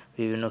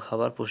 বিভিন্ন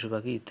খাবার, পশু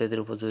পাখি ইত্যাদির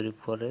উপর জরিপ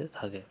করে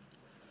থাকে।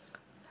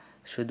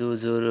 শুধু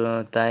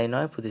তাই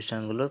নয়,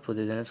 প্রতিষ্ঠানগুলো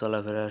প্রতিদিনের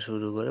চলাফেরা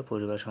শুরু করে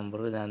পরিবার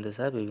সম্পর্কে জানতে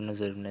চায় বিভিন্ন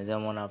জরিপ নেয়।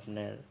 যেমন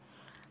আপনার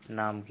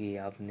নাম কি,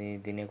 আপনি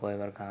দিনে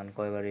কয়বার খান,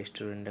 কয়বার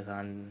রেস্টুরেন্টে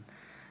খান,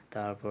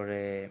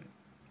 তারপরে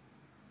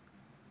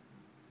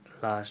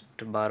লাস্ট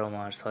 12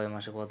 মাস 6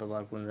 মাসে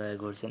কতবার কোন জায়গায়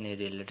ঘুরছেন, এই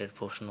রিলেটেড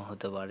প্রশ্ন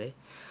হতে পারে।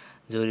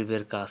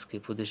 জরিপের কাজ কি?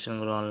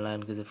 প্রতিষ্ঠানগুলো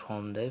অনলাইন কিছু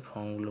ফর্ম দেয়,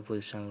 ফর্মগুলো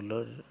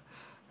প্রতিষ্ঠানগুলোর,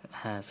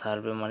 হ্যাঁ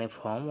সার্ভে মানে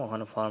ফর্ম,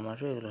 ওখানে ফর্ম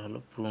আসবে, এগুলো হলো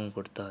পূরণ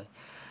করতে হয়।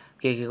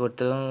 কে কী করতে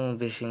হবে এবং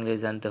বেশি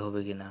ইংরেজি জানতে হবে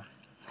কি না।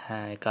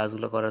 হ্যাঁ, এই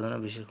কাজগুলো করার জন্য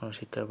বিশেষ কোনো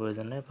শিক্ষার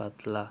প্রয়োজন নেই,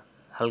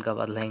 হালকা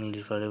পাতলা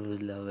ইংলিশ পড়ে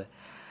বুঝলে হবে।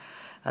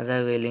 আর যাই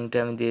হোক, এই লিঙ্কটা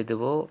আমি দিয়ে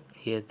দেবো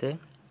ইয়েতে।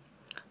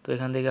 তো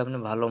এখান থেকে আপনি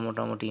ভালো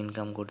মোটামুটি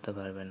ইনকাম করতে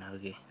পারবেন আর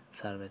কি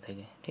সার্ভে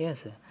থেকে, ঠিক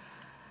আছে।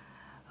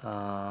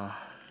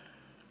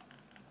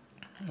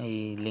 এই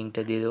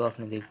লিঙ্কটা দিয়ে দেবো,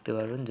 আপনি দেখতে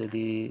পারবেন।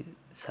 যদি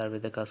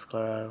সার্ভেতে কাজ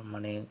করার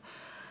মানে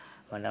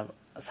মানে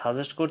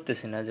সাজেস্ট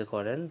করতেছি না যে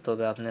করেন,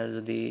 তবে আপনার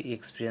যদি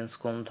এক্সপিরিয়েন্স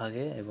কম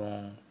থাকে এবং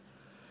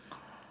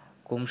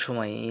কম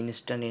সময়ে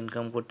ইনস্ট্যান্ট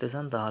ইনকাম করতে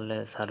চান, তাহলে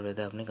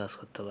সার্ভেতে আপনি কাজ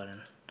করতে পারেন।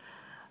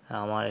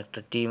 আমার একটা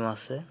টিম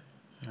আছে,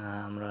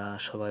 আমরা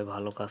সবাই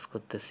ভালো কাজ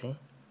করতেছি,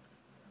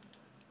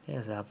 ঠিক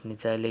আছে। আপনি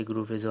চাইলে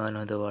গ্রুপে জয়েন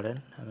হতে পারেন,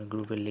 আমি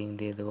গ্রুপের লিঙ্ক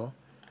দিয়ে দেবো,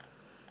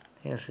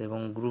 ঠিক আছে। এবং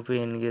গ্রুপে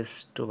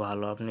এনগেজও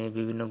ভালো, আপনি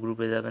বিভিন্ন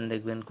গ্রুপে যাবেন,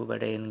 দেখবেন খুব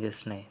একটা এনগেজ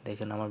নেই।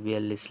 দেখেন আমার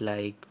 42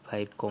 লাইক,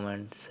 5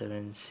 কমেন্ট,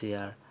 7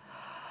 শেয়ার,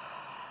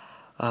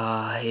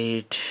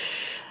 8,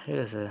 ঠিক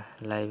আছে,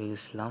 লাইভে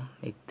গেছিলাম,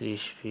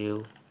 31 ভিউ।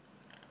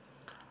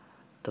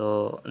 তো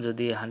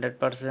যদি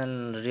 100%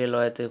 রিয়েল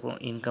ওয়েতে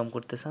ইনকাম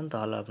করতে চান,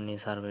 তাহলে আপনি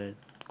সার্ভে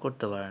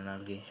করতে পারেন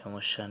আর কি,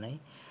 সমস্যা নেই,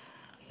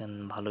 এখানে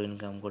ভালো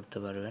ইনকাম করতে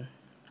পারবেন।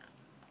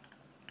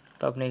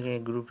 তো আপনি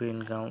গ্রুপে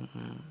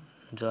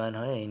জয়েন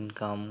হয়ে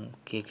ইনকাম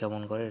কে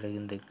কেমন করে এটা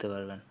কিন্তু দেখতে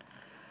পারবেন,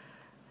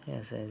 ঠিক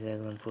আছে। যে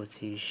একজন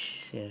 25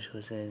 শেষ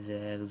করছে, যে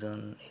একজন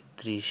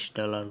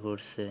 $31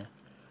 করছে,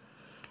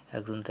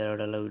 একজন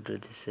 $13 উইথড্র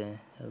দিছে,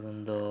 একজন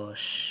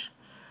 10।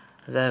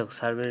 যাই হোক,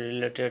 সার্ভে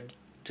রিলেটেড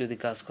যদি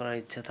কাজ করার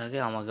ইচ্ছা থাকে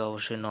আমাকে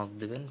অবশ্যই নক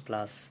দেবেন,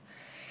 প্লাস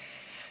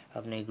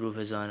আপনি এই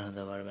গ্রুপে জয়েন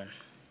হতে পারবেন।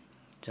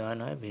 জয়েন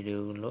হয়ে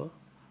ভিডিওগুলো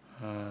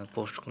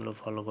পোস্টগুলো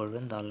ফলো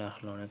করবেন, তাহলে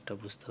আসলে অনেকটা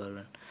বুঝতে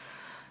পারবেন।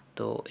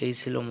 তো এই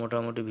ছিল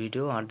মোটামুটি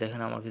ভিডিও। আর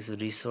দেখেন আমার কিছু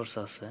রিসোর্স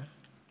আছে,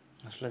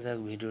 আসলে যাক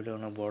ভিডিওটা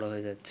অনেক বড়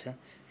হয়ে যাচ্ছে।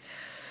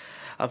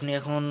 আপনি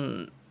এখন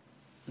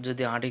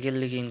যদি আর্টিকেল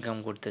লিখে ইনকাম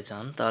করতে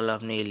চান, তাহলে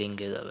আপনি এই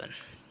লিঙ্কে যাবেন।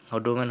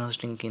 ডোমেন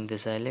হোস্টিং কিনতে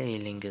চাইলে এই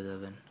লিঙ্কে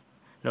যাবেন।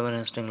 ডোমেন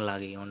হোস্টিং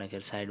লাগে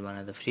অনেকের সাইট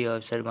বানাতে, ফ্রি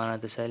ওয়েবসাইট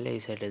বানাতে চাইলে এই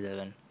সাইটে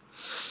যাবেন।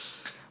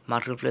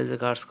 মার্কেট প্লেসে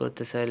কাজ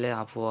করতে চাইলে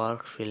আপওয়ার্ক,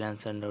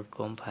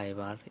 freelancer.com,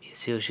 ফাইবার।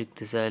 এসিও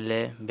শিখতে চাইলে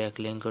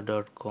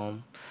backlink.com,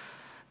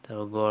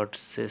 তারপর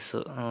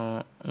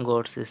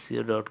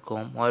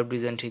godseso.com। ওয়েব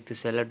ডিজাইন শিখতে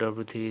চাইলে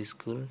W3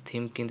 স্কুল।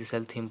 থিম কিনতে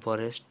চাইলে theme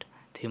forest,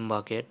 theme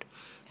bucket.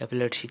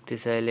 Affiliate শিখতে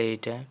চাইলে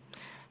এইটা।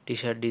 টি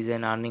শার্ট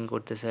ডিজাইন আর্নিং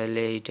করতে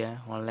চাইলে এইটা।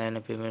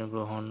 অনলাইনে পেমেন্ট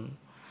গ্রহণ,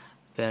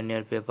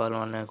 পায়োনিয়ার, পেপাল।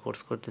 অনলাইনে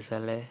কোর্স করতে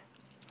চাইলে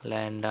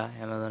ল্যান্ডা,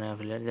 অ্যামাজন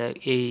অ্যাফিলিয়েট। যাই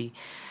এই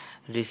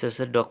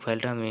রিসার্চের ডক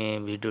ফাইলটা আমি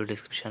ভিডিও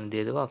ডিসক্রিপশানে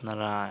দিয়ে দেবো,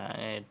 আপনারা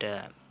এটা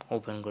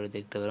ওপেন করে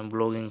দেখতে পারেন।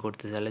 ব্লগিং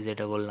করতে চাইলে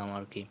যেটা বললাম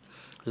আর কি,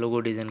 লোগো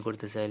ডিজাইন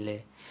করতে চাইলে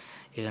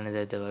এখানে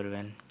যাইতে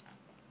পারবেন।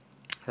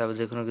 তারপর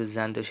যে কোনো কিছু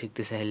জানতে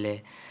শিখতে চাইলে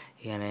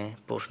এখানে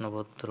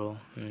প্রশ্নপত্র,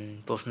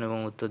 প্রশ্ন এবং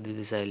উত্তর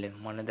দিতে চাইলে,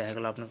 মানে দেখা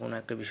গেলো আপনি কোনো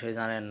একটা বিষয়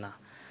জানেন না,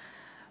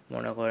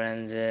 মনে করেন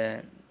যে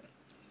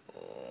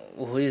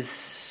which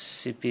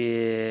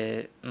CPA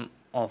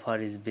offer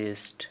is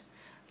best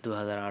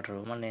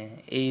 2018, মানে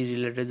এই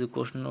রিলেটেড যে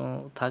প্রশ্ন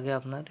থাকে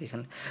আপনার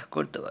এখানে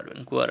করতে পারবেন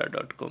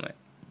quora.com-এ।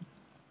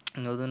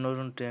 নতুন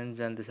নতুন ট্রেন্ড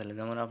জানতে চাইলে,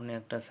 যেমন আপনি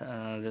একটা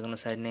যে কোনো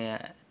সাইট নিয়ে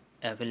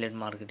অ্যাফিলিয়েট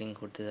মার্কেটিং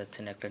করতে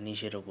যাচ্ছেন একটা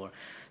নিশের ওপর,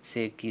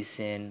 সে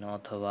কিচেন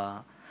অথবা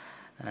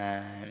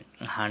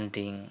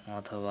হান্টিং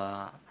অথবা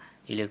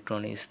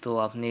ইলেকট্রনিক্স, তো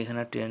আপনি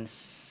এখানে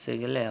ট্রেন্ডসে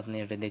গেলে আপনি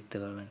এটা দেখতে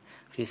পারবেন।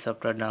 ফ্রি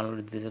সফটওয়্যার ডাউনলোড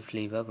দিতেছে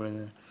ফ্লিপকার্ট।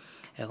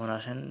 এখন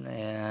আসেন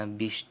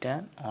 20টা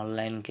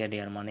অনলাইন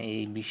ক্যারিয়ার, মানে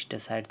এই 20টা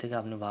সাইট থেকে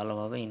আপনি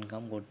ভালোভাবে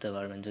ইনকাম করতে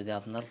পারবেন যদি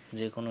আপনার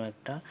যে কোনো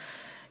একটা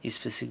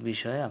স্পেসিফিক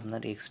বিষয়ে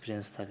আপনার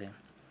এক্সপিরিয়েন্স থাকে।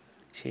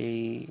 সেই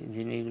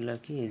জিনিসগুলো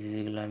কি, এই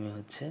যেগুলো আমি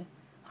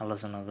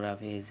আলোচনা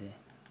গ্রাফে,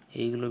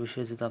 এইগুলো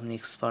বিষয়ে যদি আপনি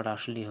এক্সপার্ট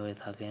আসলেই হয়ে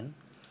থাকেন,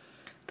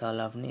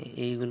 তাহলে আপনি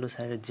এইগুলো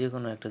সাইডে যে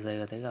কোনো একটা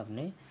জায়গা থেকে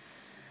আপনি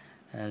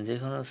যে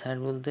কোনো সাইট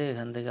বলতে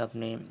এখান থেকে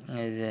আপনি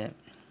এই যে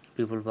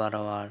পিপল পার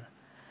আওয়ার,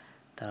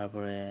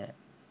 তারপরে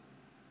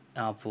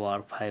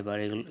আপওয়ার্ক, ফাইবার,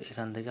 এগুলো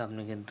এখান থেকে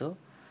আপনি কিন্তু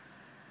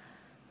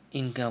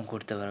ইনকাম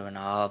করতে পারবেন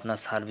আপনার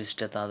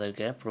সার্ভিসটা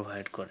তাদেরকে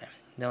প্রোভাইড করে।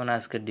 যেমন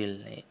আজকের ডিল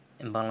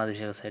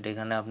বাংলাদেশের সাইট,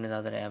 এখানে আপনি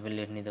তাদের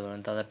অ্যাফিলিয়েট নিতে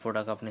পারবেন, তাদের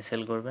প্রোডাক্ট আপনি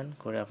সেল করবেন,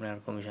 করে আপনি আর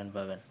কমিশন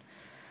পাবেন।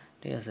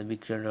 ঠিক আছে,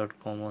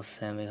 বিক্রয়.com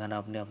সেম, এখানে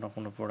আপনি আপনার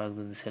কোনো প্রোডাক্ট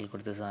যদি সেল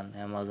করতে চান,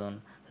 অ্যামাজন,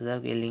 যাই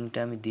হোক এই লিঙ্কটা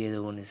আমি দিয়ে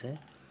দেবো নিচে।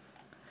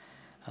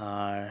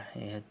 আর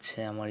এ হচ্ছে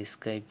আমার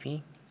স্কাইপি,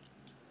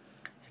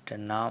 এটা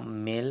নাম,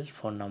 মেল,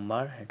 ফোন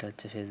নাম্বার, এটা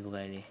হচ্ছে ফেসবুক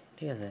আইডি।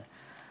 ঠিক আছে,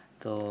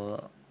 তো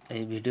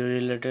এই ভিডিও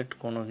রিলেটেড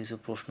কোনো কিছু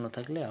প্রশ্ন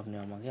থাকলে আপনি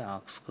আমাকে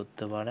আস্ক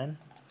করতে পারেন,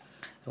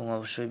 এবং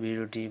অবশ্যই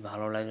ভিডিওটি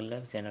ভালো লাগলে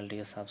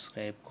চ্যানেলটিকে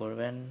সাবস্ক্রাইব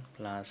করবেন,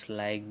 প্লাস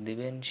লাইক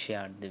দিবেন,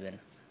 শেয়ার দিবেন।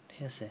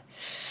 ঠিক আছে,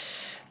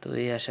 তো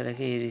এই আশা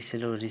রেখে এই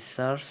ছিল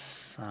রিসার্চ,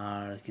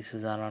 আর কিছু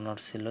জানানোর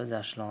ছিল যে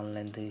আসলে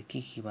অনলাইন থেকে কী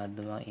কী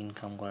মাধ্যমে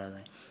ইনকাম করা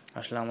যায়।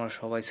 আসলে আমরা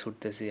সবাই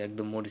ছুটতেছি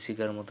একদম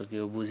মরিচিকার মতো,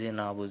 কেউ বুঝে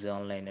না বুঝে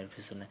অনলাইনের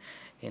পিছনে,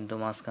 কিন্তু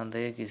মাঝখান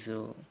থেকে কিছু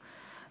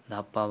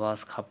ধাপ্পাবাজ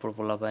খাপ্পড়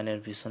পোলাপাইনের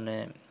পিছনে,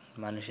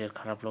 মানুষের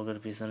খারাপ লোকের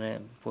পিছনে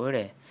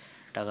পড়ে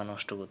টাকা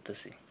নষ্ট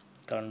করতেছি।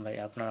 কারণ ভাই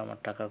আপনার আমার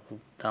টাকার খুব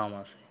দাম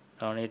আছে,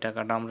 কারণ এই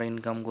টাকাটা আমরা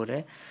ইনকাম করে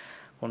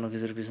কোনো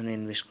কিছুর পিছনে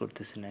ইনভেস্ট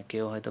করতেছি না।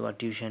 কেউ হয়তো বা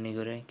টিউশনি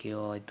করে, কেউ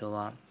হয়তো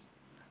বা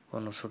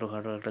কোনো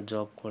ছোটোখাটো একটা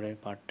জব করে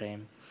পার্ট টাইম,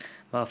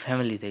 বা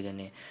ফ্যামিলি থেকে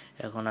নিয়ে।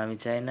 এখন আমি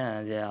চাই না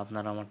যে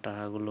আপনার আমার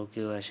টাকাগুলো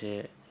কেউ এসে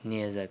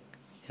নিয়ে যাক,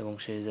 এবং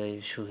সে যাই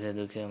সুখে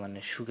দুঃখে মানে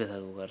সুখে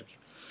থাকুক আর কি।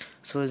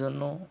 সো এই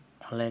জন্য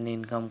অনলাইনে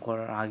ইনকাম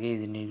করার আগে এই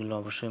জিনিসগুলো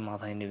অবশ্যই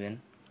মাথায় নেবেন,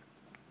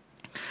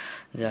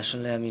 যে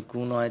আসলে আমি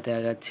কোন ওয়েতে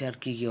আগাচ্ছি আর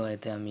কী কী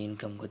ওয়েতে আমি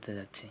ইনকাম করতে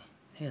যাচ্ছি।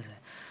 ঠিক আছে,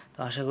 তো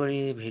আশা করি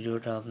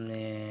ভিডিওটা আপনি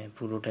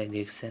পুরোটাই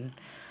দেখছেন।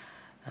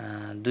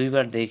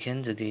 দুইবার দেখেন,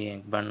 যদি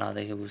একবার না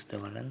দেখে বুঝতে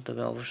পারেন,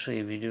 তবে অবশ্যই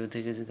এই ভিডিও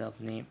থেকে যদি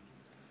আপনি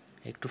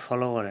একটু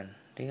ফলো করেন,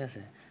 ঠিক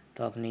আছে, তো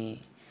আপনি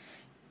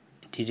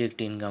ডিরেক্ট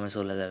ইনকামে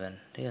চলে যাবেন।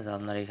 ঠিক আছে,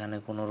 আপনার এখানে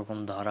কোনো রকম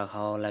ধরা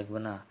খাওয়াও লাগবে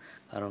না,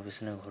 কারো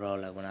পিছনে ঘোরাও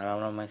লাগবে না। আর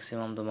আমরা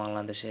ম্যাক্সিমাম তো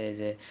বাংলাদেশে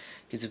যে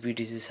কিছু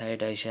পিটিসি সাইট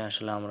আইসে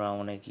আসলে আমরা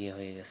অনেক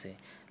হয়ে গেছে,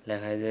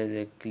 লেখায় যায়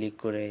যে ক্লিক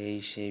করে এই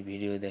সেই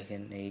ভিডিও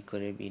দেখেন, এই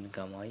করে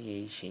ইনকাম হয়,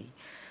 এই সেই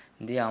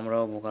দিয়ে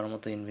আমরাও বোকার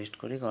মতো ইনভেস্ট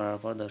করি, করার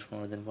পর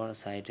 10-15 দিন পর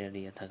সাইটের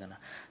থাকে না।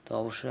 তো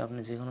অবশ্যই আপনি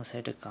যে কোনো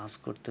সাইটে কাজ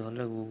করতে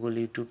হলে গুগল,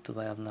 ইউটিউব তো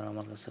ভাই আপনার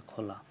আমার কাছে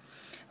খোলা,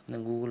 আপনি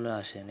গুগলে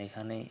আসেন,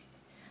 এখানে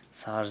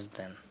সার্চ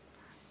দেন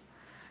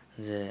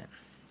যে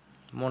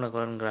মনে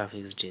করেন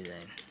গ্রাফিক্স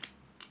ডিজাইন,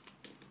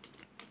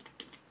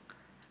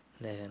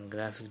 দেখেন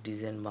গ্রাফিক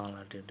ডিজাইন বাংলা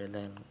টিউটোরিয়াল,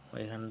 দেখেন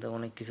এখানে তো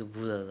অনেক কিছু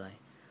বোঝা যায়,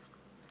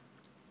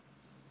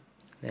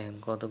 দেখেন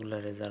কতগুলো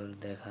রেজাল্ট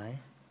দেখায়,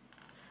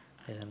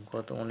 দেখেন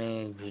কত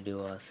অনেক ভিডিও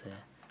আছে।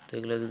 তো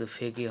এগুলো যদি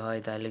ফেকই হয়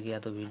তাহলে কি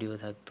এত ভিডিও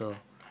থাকতো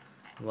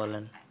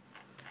বলেন?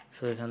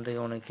 সো এখান থেকে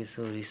অনেক কিছু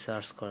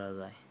রিসার্চ করা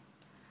যায়।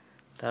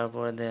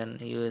 তারপরে দেন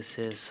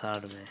ইউএসএ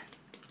সার্ভে,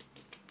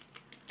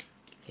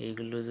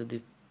 এইগুলো যদি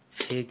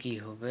ফেকই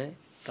হবে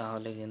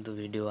তাহলে কিন্তু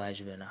ভিডিও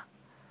আসবে না।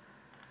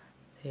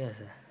 ঠিক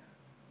আছে,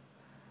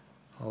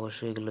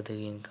 অবশ্যই এগুলো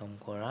থেকে ইনকাম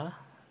করা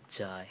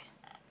যায়।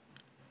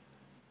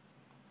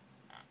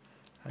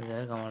 যাই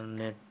হোক, আমার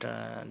নেটটা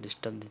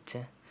ডিস্টার্ব দিচ্ছে।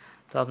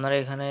 তো আপনারা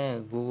এখানে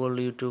গুগল,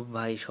 ইউটিউব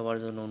ভাই সবার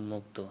জন্য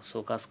উন্মুক্ত। সো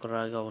কাজ করার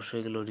আগে অবশ্যই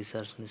এগুলো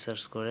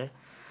রিসার্চ করে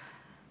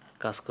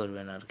কাজ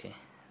করবেন আর কি।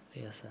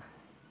 ঠিক আছে,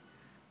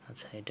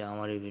 আচ্ছা এটা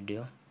আমারই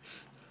ভিডিও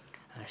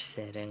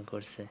আসছে, র্যাঙ্ক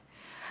করছে।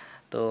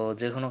 তো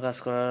যে কোনো কাজ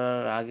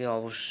করার আগে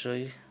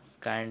অবশ্যই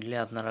কাইন্ডলি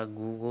আপনারা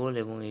গুগল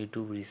এবং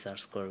ইউটিউব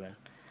রিসার্চ করবেন,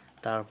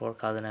 তারপর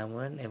কাজে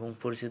নামবেন, এবং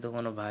পরিচিত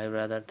কোনো ভাই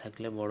ব্রাদার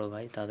থাকলে, বড়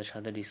ভাই, তাদের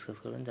সাথে ডিসকাস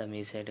করবেন যে আমি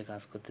এই সাইডে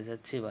কাজ করতে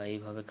যাচ্ছি, বা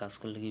এইভাবে কাজ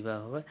করলে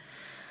কীভাবে হবে।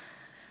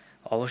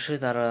 অবশ্যই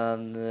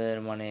তাদের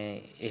মানে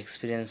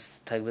এক্সপিরিয়েন্স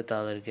থাকবে,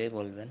 তাদেরকে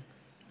বলবেন।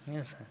 ঠিক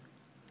আছে,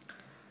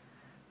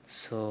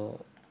 সো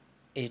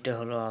এইটা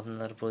হলো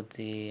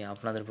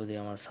আপনাদের প্রতি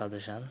আমার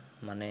সাজেশান।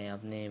 মানে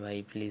আপনি ভাই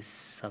প্লিজ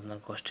আপনার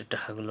কষ্টের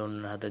টাকাগুলো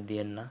অন্যের হাতে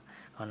দিয়েন না,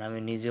 কারণ আমি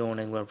নিজেও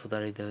অনেকবার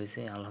প্রতারিত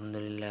হয়েছি।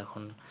 আলহামদুলিল্লাহ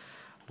এখন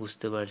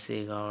বুঝতে পারছি,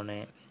 এই কারণে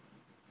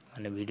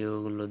মানে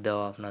ভিডিওগুলো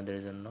দেওয়া আপনাদের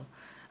জন্য।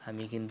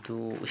 আমি কিন্তু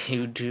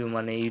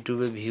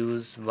ইউটিউবে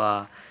ভিউজ বা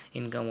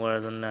ইনকাম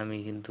করার জন্য আমি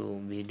কিন্তু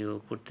ভিডিও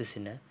করতেছি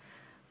না,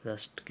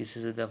 জাস্ট কিছু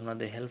যদি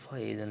আপনাদের হেল্প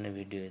হয় এই জন্য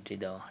ভিডিও এটি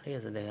দেওয়া। ঠিক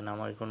আছে, দেখেন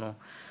আমার কোনো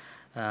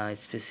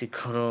স্পেসিফিক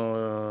কোনো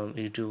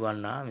ইউটিউবার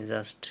না, আমি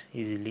জাস্ট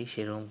ইজিলি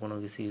সেরকম কোনো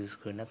কিছু ইউজ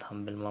করি না।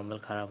 থাম্বনেল মাম্বেল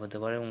খারাপ হতে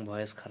পারে এবং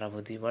ভয়েস খারাপ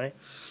হতেই পারে,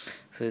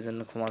 সো এই জন্য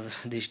ক্ষমা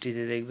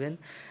দৃষ্টিতে দেখবেন।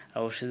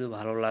 অবশ্যই যদি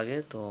ভালো লাগে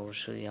তো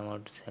অবশ্যই আমার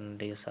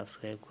চ্যানেলটিকে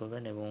সাবস্ক্রাইব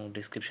করবেন, এবং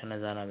ডিসক্রিপশানে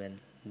জানাবেন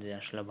যে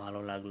আসলে ভালো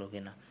লাগলো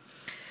কি না।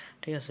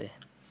 ঠিক আছে,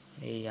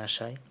 এই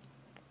আশায়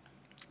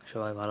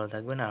সবাই ভালো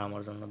থাকবেন, আর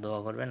আমার জন্য দোয়া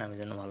করবেন আমি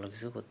যেন ভালো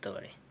কিছু করতে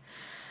পারি।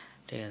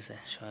 ঠিক আছে,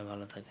 সবাই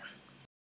ভালো থাকেন।